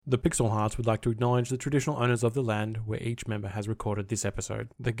The Pixel Hearts would like to acknowledge the traditional owners of the land where each member has recorded this episode,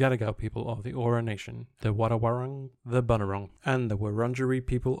 the Gadigal people of the Eora Nation, the Wadawurrung, the Bunurong, and the Wurundjeri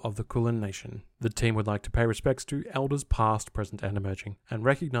people of the Kulin Nation. The team would like to pay respects to elders past, present, and emerging, and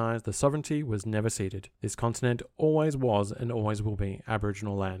recognise the sovereignty was never ceded. This continent always was and always will be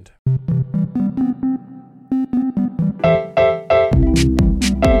Aboriginal land.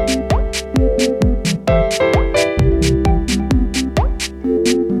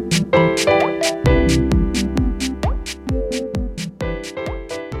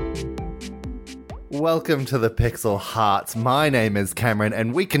 Welcome to the Pixel Hearts. My name is Cameron,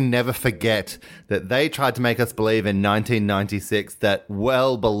 and we can never forget that they tried to make us believe in 1996 that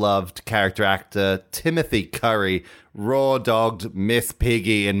well-beloved character actor Timothy Curry raw-dogged Miss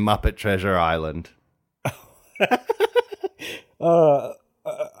Piggy in Muppet Treasure Island. I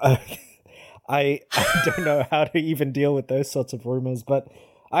don't know how to even deal with those sorts of rumors, but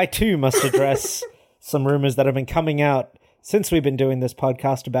I too must address some rumors that have been coming out since we've been doing this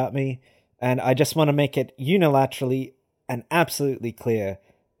podcast about me. And I just want to make it unilaterally and absolutely clear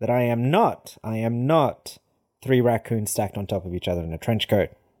that I am not three raccoons stacked on top of each other in a trench coat.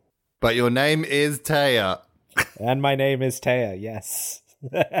 But your name is Taya. And my name is Taya, yes.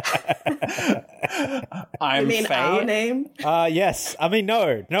 I'm You mean Faye. our name? Yes. I mean,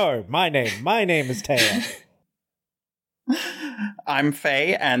 no, my name. My name is Taya. I'm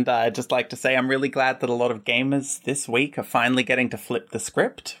Faye, and I'd just like to say I'm really glad that a lot of gamers this week are finally getting to flip the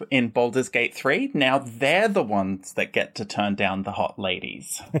script in Baldur's Gate 3. Now they're the ones that get to turn down the hot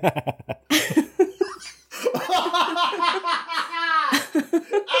ladies.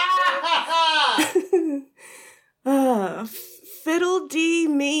 Fiddle-dee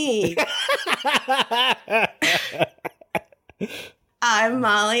me. I'm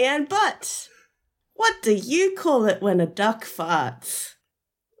Molly Ann Butt. What do you call it when a duck farts?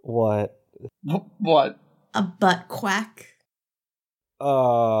 What? What? A butt quack.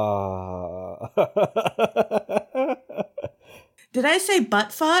 Did I say butt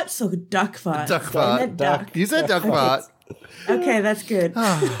farts or duck farts? Duck I fart. meant duck. You said duck fart. Okay, that's good.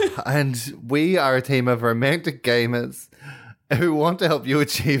 And we are a team of romantic gamers who want to help you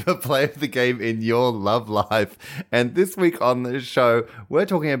achieve a play of the game in your love life. And this week on the show, we're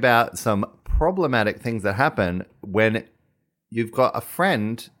talking about some problematic things that happen when you've got a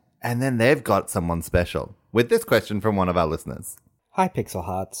friend and then they've got someone special. With this question from one of our listeners. Hi, Pixel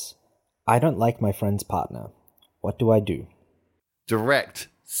Hearts. I don't like my friend's partner. What do I do? Direct,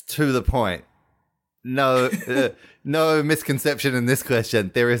 to the point. No, no misconception in this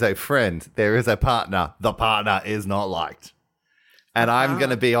question. There is a friend. There is a partner. The partner is not liked. And I'm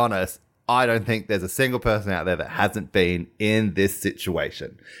going to be honest, I don't think there's a single person out there that hasn't been in this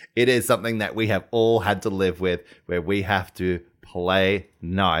situation. It is something that we have all had to live with, where we have to play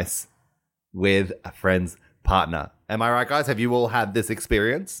nice with a friend's partner. Am I right, guys? Have you all had this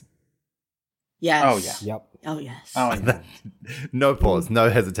experience? Yes. Oh, yeah. Yep. Oh, yes. Oh, yeah. No pause, no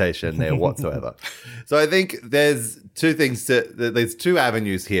hesitation there whatsoever. So I think there's there's two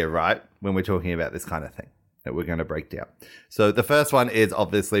avenues here, right? When we're talking about this kind of thing that we're going to break down. So the first one is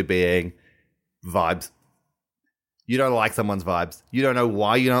obviously being vibes. You don't like someone's vibes. You don't know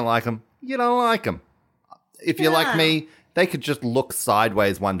why you don't like them. You don't like them. If you're like me, they could just look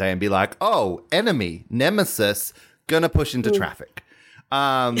sideways one day and be like, oh, enemy, nemesis, gonna push into traffic.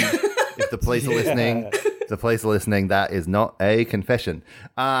 If the police are listening, that is not a confession.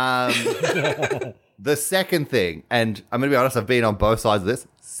 The second thing, and I'm going to be honest, I've been on both sides of this.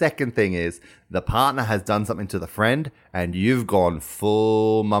 Second thing is the partner has done something to the friend and you've gone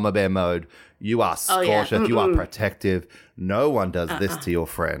full mama bear mode. You are cautious. You are protective. No one does this to your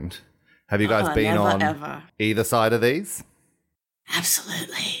friend. Have you guys been on either side of these?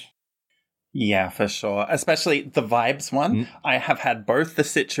 Absolutely. Yeah, for sure. Especially the vibes one. I have had both the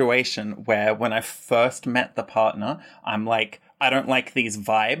situation where when I first met the partner, I'm like, I don't like these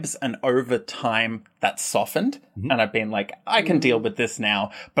vibes. And over time, that's softened. And I've been like, I can deal with this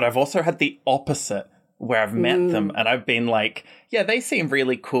now. But I've also had the opposite where I've met them and I've been like, yeah, they seem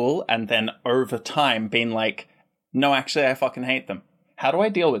really cool. And then over time, been like, no, actually, I fucking hate them. How do I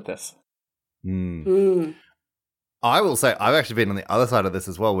deal with this? I will say I've actually been on the other side of this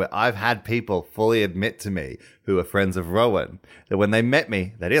as well, where I've had people fully admit to me who are friends of Rowan that when they met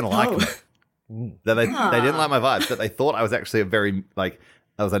me, they didn't like me. That they didn't like my vibes, that they thought I was actually I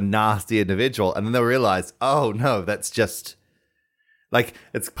was a nasty individual. And then they realized, oh no, that's just like,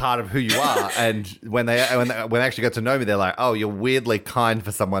 it's part of who you are. And when they actually got to know me, they're like, oh, you're weirdly kind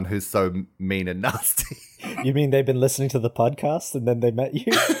for someone who's so mean and nasty. You mean they've been listening to the podcast and then they met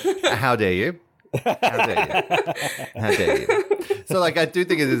you? How dare you? How dare you? How dare you? So, like, I do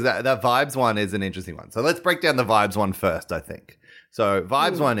think it is that vibes one is an interesting one. So let's break down the vibes one first, I think. So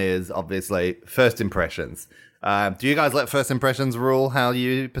vibes one is obviously first impressions. Do you guys let first impressions rule how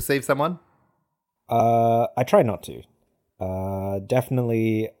you perceive someone? I try not to.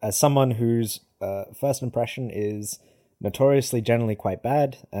 Definitely, as someone whose first impression is notoriously generally quite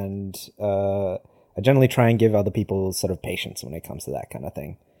bad, and I generally try and give other people sort of patience when it comes to that kind of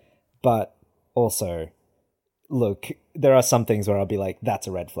thing. But also, look, there are some things where I'll be like, that's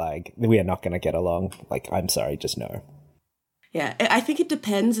a red flag. We are not going to get along. Like, I'm sorry, just no. Yeah, I think it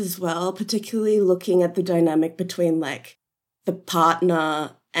depends as well, particularly looking at the dynamic between like the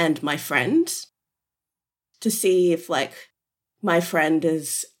partner and my friend, to see if like my friend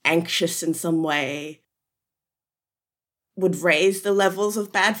is anxious in some way would raise the levels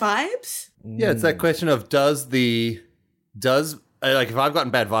of bad vibes. Yeah, it's that question of like if I've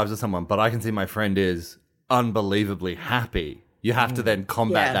gotten bad vibes with someone, but I can see my friend is unbelievably happy, you have to then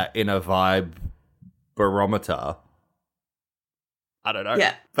combat that inner vibe barometer. I don't know.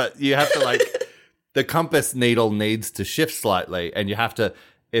 Yeah. But you have to like, the compass needle needs to shift slightly, and you have to,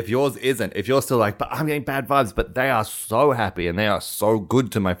 if yours isn't, if you're still like, but I'm getting bad vibes, but they are so happy and they are so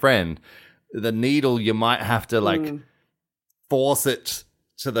good to my friend, the needle, you might have to like force it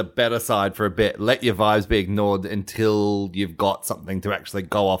to the better side for a bit, let your vibes be ignored until you've got something to actually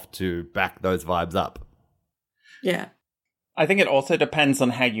go off to back those vibes up. Yeah. I think it also depends on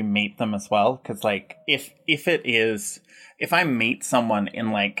how you meet them as well. Because, like, if I meet someone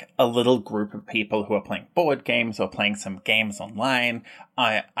in, like, a little group of people who are playing board games or playing some games online,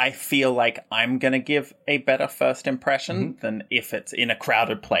 I feel like I'm going to give a better first impression than if it's in a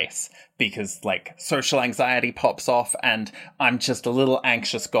crowded place. Because, like, social anxiety pops off and I'm just a little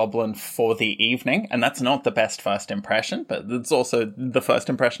anxious goblin for the evening. And that's not the best first impression, but it's also the first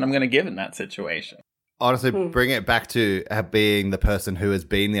impression I'm going to give in that situation. Honestly, bring it back to being the person who has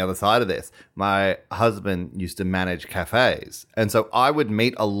been the other side of this. My husband used to manage cafes. And so I would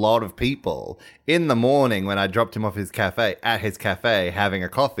meet a lot of people in the morning when I dropped him off at his cafe, having a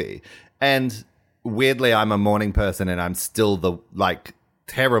coffee. And weirdly, I'm a morning person and I'm still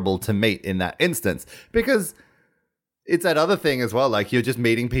terrible to meet in that instance, because it's that other thing as well. Like, you're just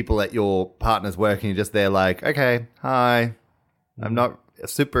meeting people at your partner's work and you're just there like, okay, hi, I'm not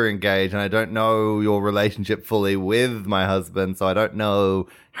super engaged and I don't know your relationship fully with my husband, so I don't know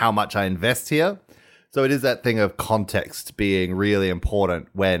how much I invest here. So it is that thing of context being really important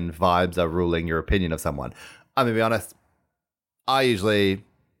when vibes are ruling your opinion of someone. I'm gonna be honest, I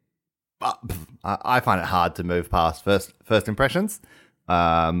find it hard to move past first impressions.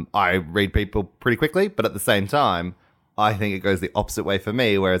 I read people pretty quickly, but at the same time, I think it goes the opposite way for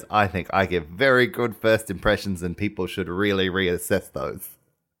me, whereas I think I give very good first impressions and people should really reassess those.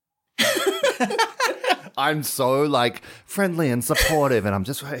 I'm so like friendly and supportive and I'm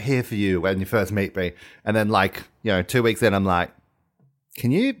just right here for you when you first meet me. And then 2 weeks in, I'm like,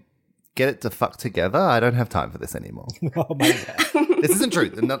 can you get it to fuck together? I don't have time for this anymore. Oh my God. This isn't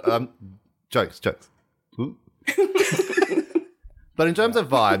true. Jokes. Ooh. But in terms of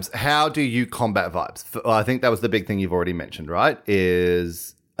vibes, how do you combat vibes? I think that was the big thing you've already mentioned, right?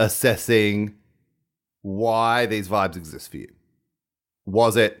 Is assessing why these vibes exist for you.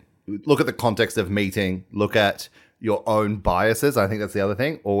 Was it, look at the context of meeting, look at your own biases. I think that's the other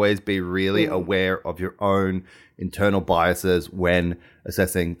thing. Always be really aware of your own internal biases when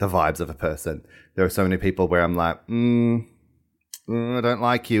assessing the vibes of a person. There are so many people where I'm like, I don't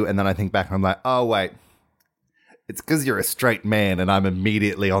like you. And then I think back and I'm like, oh, wait. It's because you're a straight man and I'm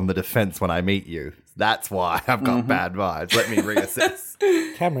immediately on the defense when I meet you. That's why I've got bad vibes. Let me reassess.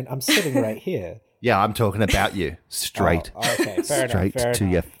 Cameron, I'm sitting right here. Yeah, I'm talking about you. Straight. Oh, okay, fair Straight enough, to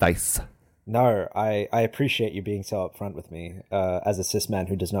your face. No, I appreciate you being so upfront with me as a cis man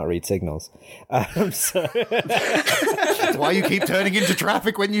who does not read signals. So That's why you keep turning into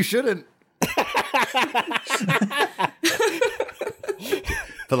traffic when you shouldn't.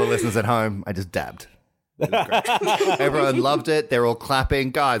 For the listeners at home, I just dabbed. Everyone loved it. They're all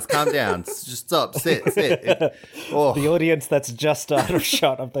clapping. Guys, calm down. Just stop. Sit. The audience that's just out of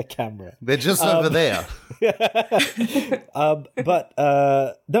shot of the camera. They're just over there. No,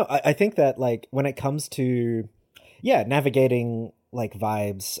 I think that like when it comes to navigating like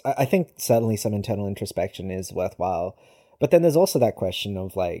vibes, I think certainly some internal introspection is worthwhile. But then there's also that question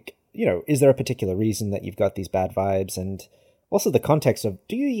of like, is there a particular reason that you've got these bad vibes? And also the context of,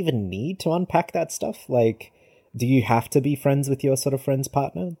 do you even need to unpack that stuff? Like, do you have to be friends with your sort of friend's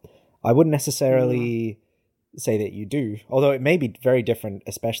partner? I wouldn't necessarily say that you do, although it may be very different,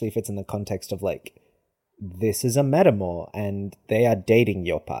 especially if it's in the context of like, this is a metamor and they are dating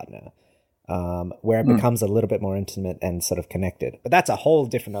your partner. where it becomes a little bit more intimate and sort of connected. But that's a whole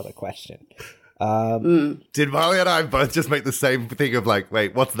different other question. Did Molly and I both just make the same thing of like,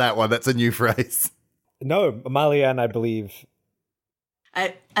 wait, what's that one? That's a new phrase. No, Amalia and I believe.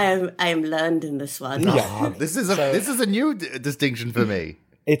 I am learned in this one. Yeah. This is a new distinction for me.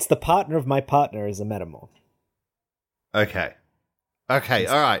 It's the partner of my partner is a metamorph. Okay, all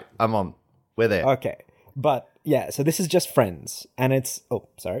right, I'm on. We're there. Okay. But yeah, so this is just friends. And it's... Oh,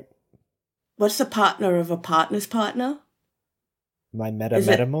 sorry. What's the partner of a partner's partner? My Is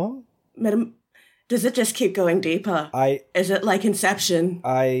it- metamorph? Does it just keep going deeper? Is it like Inception?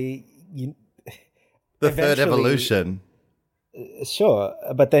 The third eventually- evolution. Sure,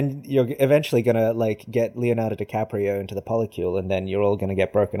 but then you're eventually gonna like get Leonardo DiCaprio into the polycule, and then you're all gonna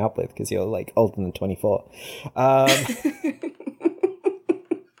get broken up with because you're like older than 24.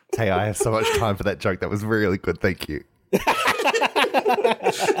 Hey, I have so much time for that joke. That was really good. Thank you. I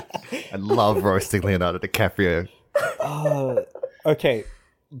love roasting Leonardo DiCaprio. Okay,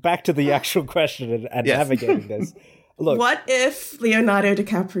 back to the actual question and Yes. navigating this. Look, What if Leonardo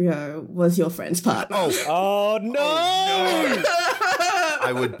DiCaprio was your friend's partner? Oh no!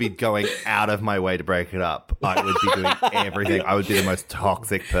 I would be going out of my way to break it up. I would be doing everything. I would be the most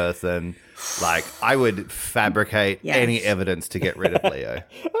toxic person. Like, I would fabricate Yes. any evidence to get rid of Leo.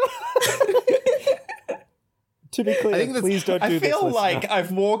 To be clear, please don't do I this. feel listener. like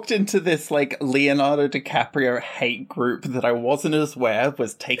I've walked into this like Leonardo DiCaprio hate group that I wasn't as aware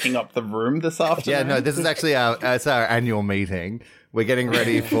was taking up the room this Yeah, afternoon. no, this is actually it's our annual meeting. We're getting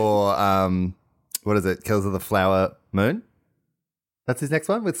ready for, what is it, Killers of the Flower Moon? That's his next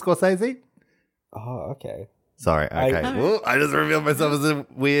one with Scorsese? Oh, okay. Sorry, okay. Whoa, I just revealed myself as a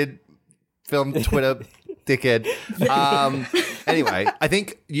weird film Twitter dickhead. Anyway, I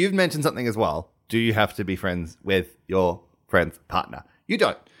think you've mentioned something as well. Do you have to be friends with your friend's partner? You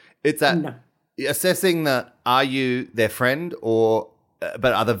don't. It's that No. assessing that are you their friend or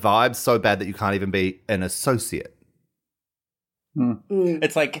but are the vibes so bad that you can't even be an associate?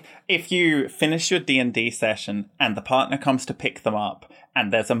 It's like if you finish your D&D session and the partner comes to pick them up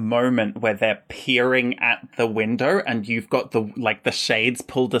and there's a moment where they're peering at the window and you've got the shades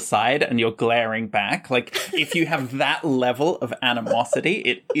pulled aside and you're glaring back. Like if you have that level of animosity,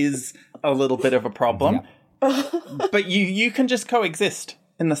 it is a little bit of a problem. But you can just coexist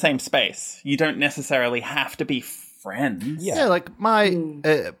in the same space. You don't necessarily have to be friends. Yeah, like my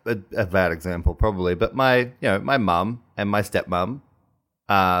a bad example probably, but my mum and my stepmom,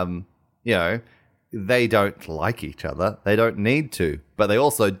 they don't like each other. They don't need to, but they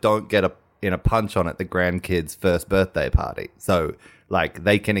also don't get in a punch on at the grandkids' first birthday party. So like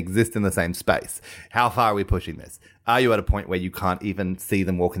they can exist in the same space. How far are we pushing this? Are you at a point where you can't even see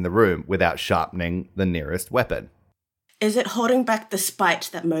them walk in the room without sharpening the nearest weapon? Is it holding back the spite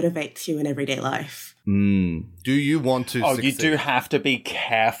that motivates you in everyday life? Do you want to Oh, succeed? you do have to be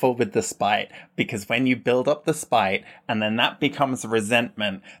careful with the spite because when you build up the spite and then that becomes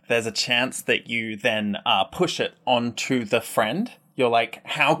resentment, there's a chance that you then push it onto the friend. You're like,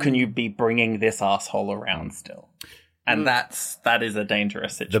 how can you be bringing this asshole around still? And that is a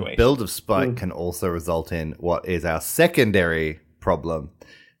dangerous The situation. build of spite can also result in what is our secondary problem.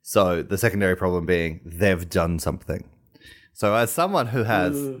 So the secondary problem being they've done something. So as someone who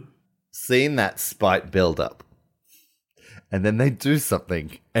has seen that spite build up and then they do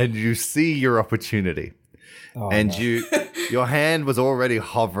something and you see your opportunity your hand was already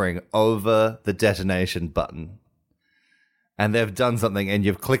hovering over the detonation button and they've done something and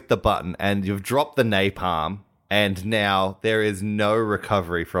you've clicked the button and you've dropped the napalm and now there is no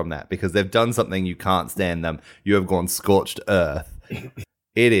recovery from that because they've done something you can't stand them. You have gone scorched earth.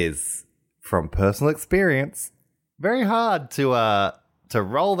 It is, from personal experience, very hard to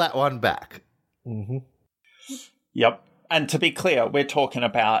roll that one back. Yep. And to be clear, we're talking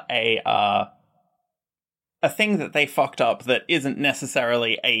about a thing that they fucked up that isn't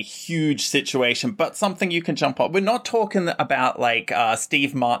necessarily a huge situation, but something you can jump on. We're not talking about like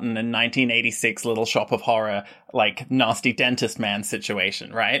Steve Martin in 1986 Little Shop of Horror, like nasty dentist man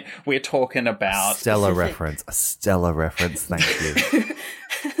situation, right? We're talking about A stellar reference. Thank you.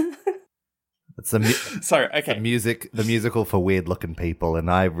 It's the musical for weird looking people,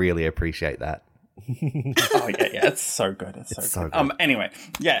 and I really appreciate that. Oh yeah, it's so good. It's so good. Anyway,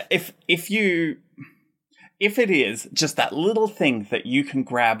 yeah, if it is just that little thing that you can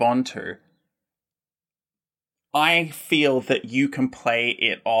grab onto, I feel that you can play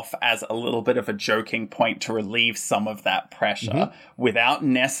it off as a little bit of a joking point to relieve some of that pressure without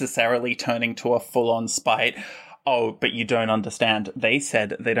necessarily turning to a full-on spite. Oh, but you don't understand. They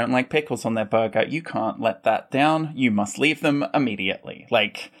said they don't like pickles on their burger. You can't let that down. You must leave them immediately.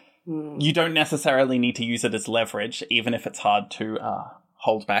 Like, you don't necessarily need to use it as leverage, even if it's hard to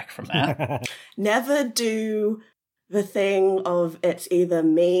hold back from that. Never do the thing of it's either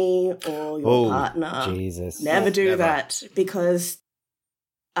me or your partner. Jesus. Never do Never. that, because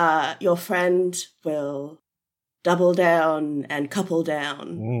your friend will double down and couple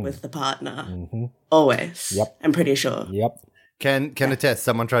down with the partner. Mm-hmm. Always. Yep. I'm pretty sure. Yep. Can attest,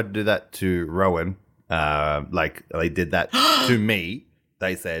 someone tried to do that to Rowan. Like they did that to me.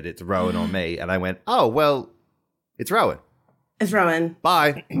 They said it's Rowan or me, and I went, "Oh well, it's Rowan. It's Rowan.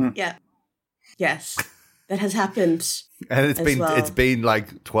 Bye." Yeah. Yes. That has happened. And As well. it's been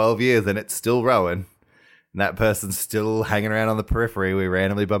like 12 years, and it's still Rowan. And that person's still hanging around on the periphery. We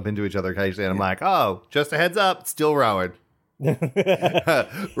randomly bump into each other occasionally, and I'm like, "Oh, just a heads up, it's still Rowan."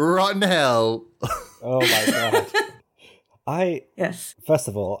 Rotten hell. Oh my god. Yes. First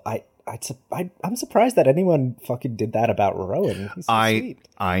of all, I'm surprised that anyone fucking did that about Rowan. He's so sweet.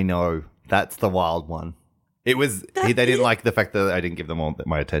 I know. That's the wild one. It was they didn't like the fact that I didn't give them all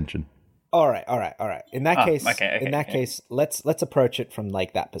my attention. All right. In that case, okay. let's approach it from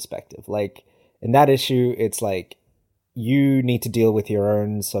like that perspective. Like in that issue, it's like you need to deal with your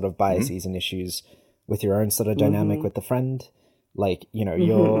own sort of biases and issues with your own sort of dynamic with the friend. Like, you know,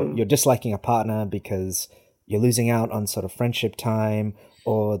 you're disliking a partner because you're losing out on sort of friendship time,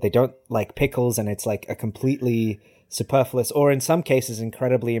 or they don't like pickles and it's like a completely superfluous, or in some cases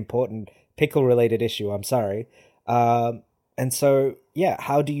incredibly important pickle related issue. I'm sorry. And so, yeah,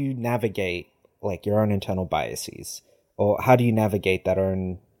 how do you navigate like your own internal biases, or how do you navigate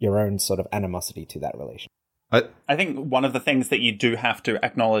your own sort of animosity to that relation? I think one of the things that you do have to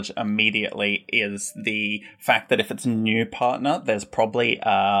acknowledge immediately is the fact that if it's a new partner, there's probably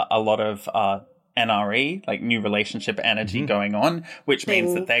a lot of NRE, like new relationship energy going on, which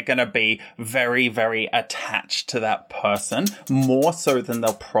means that they're going to be very, very attached to that person, more so than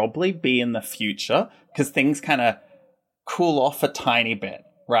they'll probably be in the future, because things kind of cool off a tiny bit,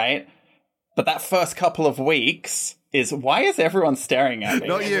 right? But that first couple of weeks is, why is everyone staring at me?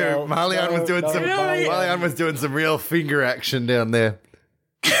 Not you. No, Marlian was doing some real finger action down there.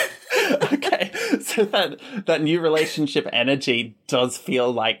 Okay, so that new relationship energy does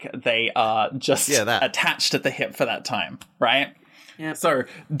feel like they are just attached at the hip for that time, right? Yep. So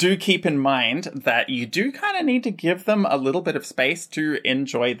do keep in mind that you do kind of need to give them a little bit of space to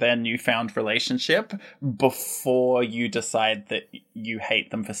enjoy their newfound relationship before you decide that you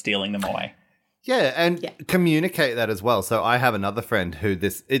hate them for stealing them away. Yeah, and communicate that as well. So I have another friend who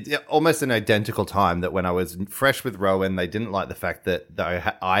almost an identical time that when I was fresh with Rowan, they didn't like the fact that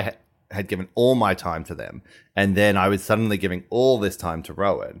I had given all my time to them, and then I was suddenly giving all this time to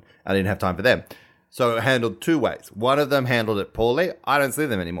Rowan. I didn't have time for them. So it handled two ways. One of them handled it poorly. I don't see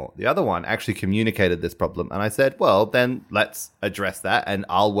them anymore. The other one actually communicated this problem, and I said, well, then let's address that, and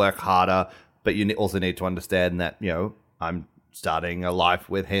I'll work harder, but you also need to understand that, you know, I'm starting a life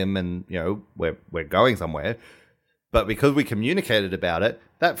with him, and you know we're going somewhere. But because we communicated about it,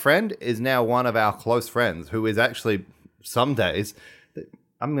 that friend is now one of our close friends, who is actually some days,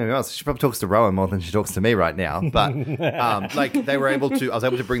 I'm going to be honest, she probably talks to Rowan more than she talks to me right now. But like I was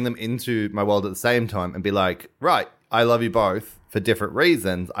able to bring them into my world at the same time and be like, right, I love you both for different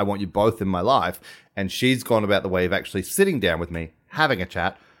reasons. I want you both in my life. And she's gone about the way of actually sitting down with me, having a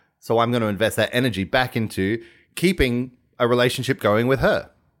chat. So I'm going to invest that energy back into keeping a relationship going with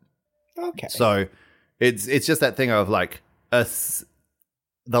her. Okay. So it's just that thing of like the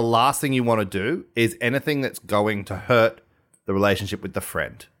last thing you want to do is anything that's going to hurt the relationship with the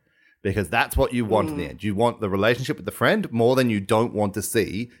friend, because that's what you want in the end. You want the relationship with the friend more than you don't want to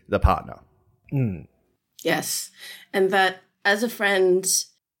see the partner. Yes. And that as a friend,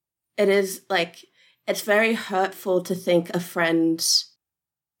 it is like, it's very hurtful to think a friend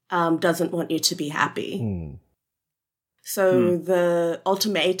doesn't want you to be happy. So the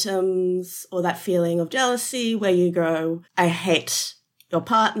ultimatums or that feeling of jealousy where you go, I hate your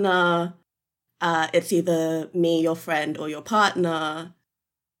partner, it's either me, your friend, or your partner.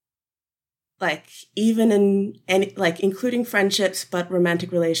 Like, even in any, like, including friendships, but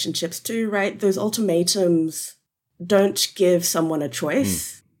romantic relationships too, right? Those ultimatums don't give someone a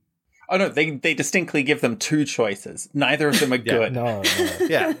choice. Oh, no, they distinctly give them two choices. Neither of them are good. No.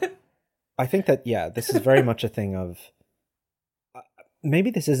 Yeah. I think that, this is very much a thing of,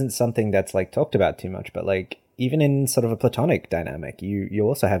 maybe this isn't something that's like talked about too much, but like even in sort of a platonic dynamic, you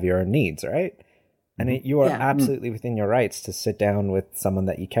also have your own needs, right? And you are absolutely within your rights to sit down with someone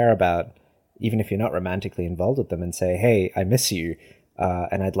that you care about, even if you're not romantically involved with them, and say, hey, I miss you,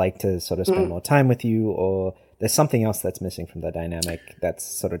 and I'd like to sort of spend more time with you, or there's something else that's missing from the dynamic that's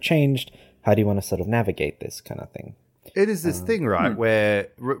sort of changed. How do you want to sort of navigate this kind of thing? It is this thing, right, where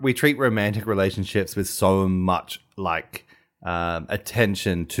we treat romantic relationships with so much like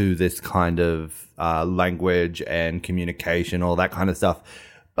attention to this kind of language and communication, all that kind of stuff.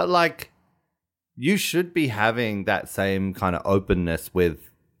 But like, you should be having that same kind of openness with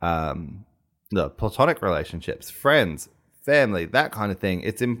the platonic relationships, friends, family, that kind of thing.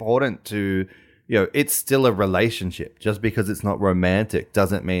 It's important to, it's still a relationship. Just because it's not romantic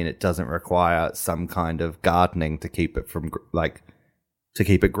doesn't mean it doesn't require some kind of gardening to keep it from to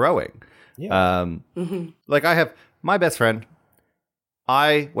keep it growing. Yeah. Like I have my best friend.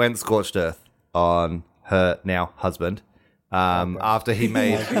 I went scorched earth on her now husband after he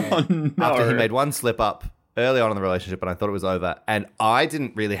made after he made one slip up early on in the relationship, and I thought it was over. And I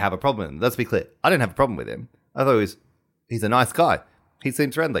didn't really have a problem with him. Let's be clear. I didn't have a problem with him. I thought he's a nice guy. He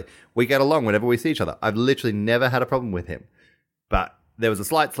seems friendly. We get along whenever we see each other. I've literally never had a problem with him. But there was a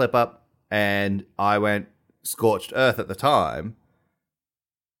slight slip up, and I went scorched earth at the time.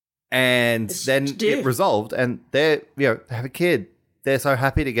 And then it resolved, and they have a kid. They're so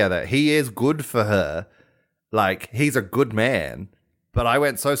happy together. He is good for her. Like, he's a good man. But I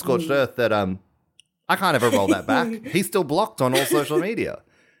went so scorched earth that I can't ever roll that back. He's still blocked on all social media.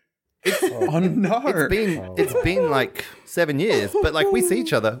 Oh no! It's been like 7 years, but like we see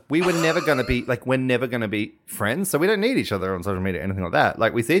each other. We're never gonna be friends, so we don't need each other on social media or anything like that.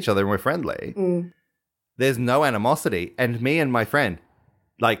 Like we see each other and we're friendly. There's no animosity, and me and my friend,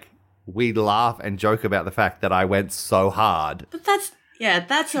 like, we laugh and joke about the fact that I went so hard. But that's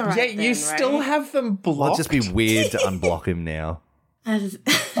all right. Yeah, you still have them blocked. Well, it'd just be weird to unblock him now.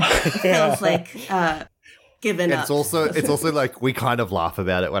 Feels like given up. It's also like we kind of laugh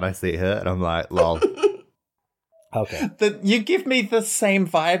about it when I see her, and I'm like, lol. Okay. You give me the same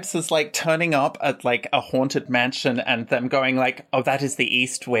vibes as like turning up at like a haunted mansion and them going like, oh, that is the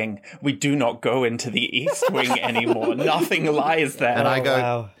East Wing. We do not go into the East Wing anymore. Nothing lies there. And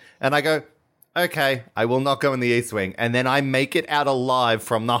I go, okay, I will not go in the East Wing. And then I make it out alive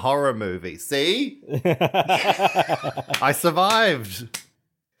from the horror movie. See? I survived.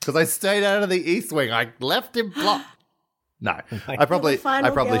 Because I stayed out of the East Wing. I left him blocked. No, I probably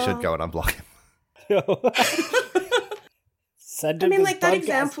should go and unblock him. Send him this that podcast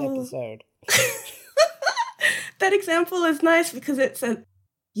example. episode. That example is nice because it's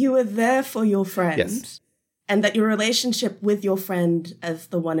you were there for your friend. Yes. And that your relationship with your friend as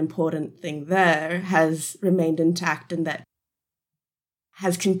the one important thing there has remained intact and that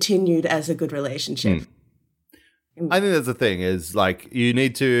has continued as a good relationship. I think that's the thing is like you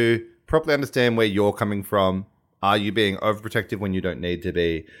need to properly understand where you're coming from. Are you being overprotective when you don't need to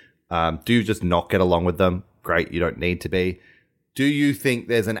be? Do you just not get along with them? Great, you don't need to be. Do you think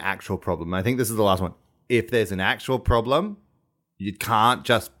there's an actual problem? I think this is the last one. If there's an actual problem, you can't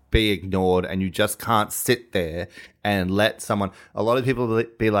just be ignored and you just can't sit there and let someone... A lot of people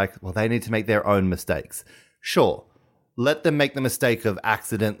be like, well, they need to make their own mistakes. Sure, let them make the mistake of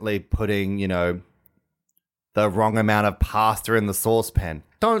accidentally putting, the wrong amount of pasta in the saucepan.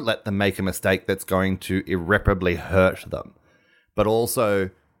 Don't let them make a mistake that's going to irreparably hurt them. But also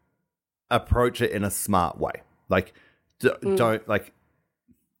approach it in a smart way. Like, don't, like,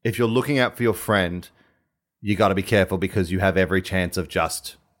 if you're looking out for your friend, you got to be careful because you have every chance of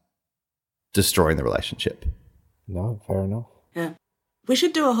just destroying the relationship. No, fair enough. Yeah. We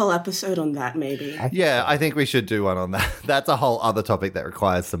should do a whole episode on that, maybe. I think we should do one on that. That's a whole other topic that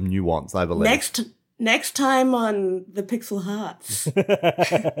requires some nuance, I believe. Next time on the Pixel Hearts.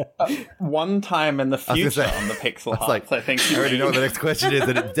 One time in the future on the Pixel Hearts, I think. I already know what the next question is,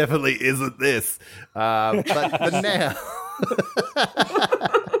 and it definitely isn't this. But for now...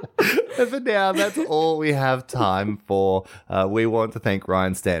 For now, that's all we have time for. We want to thank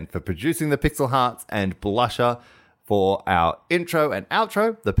Ryan Stan for producing the Pixel Hearts and Blusher for our intro and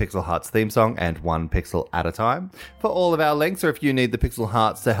outro, the Pixel Hearts theme song, and One Pixel at a Time. For all of our links, or if you need the Pixel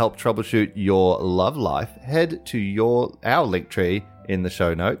Hearts to help troubleshoot your love life, head to our link tree in the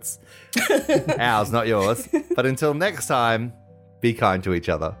show notes. Ours, not yours. But until next time, be kind to each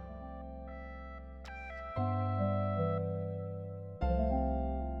other.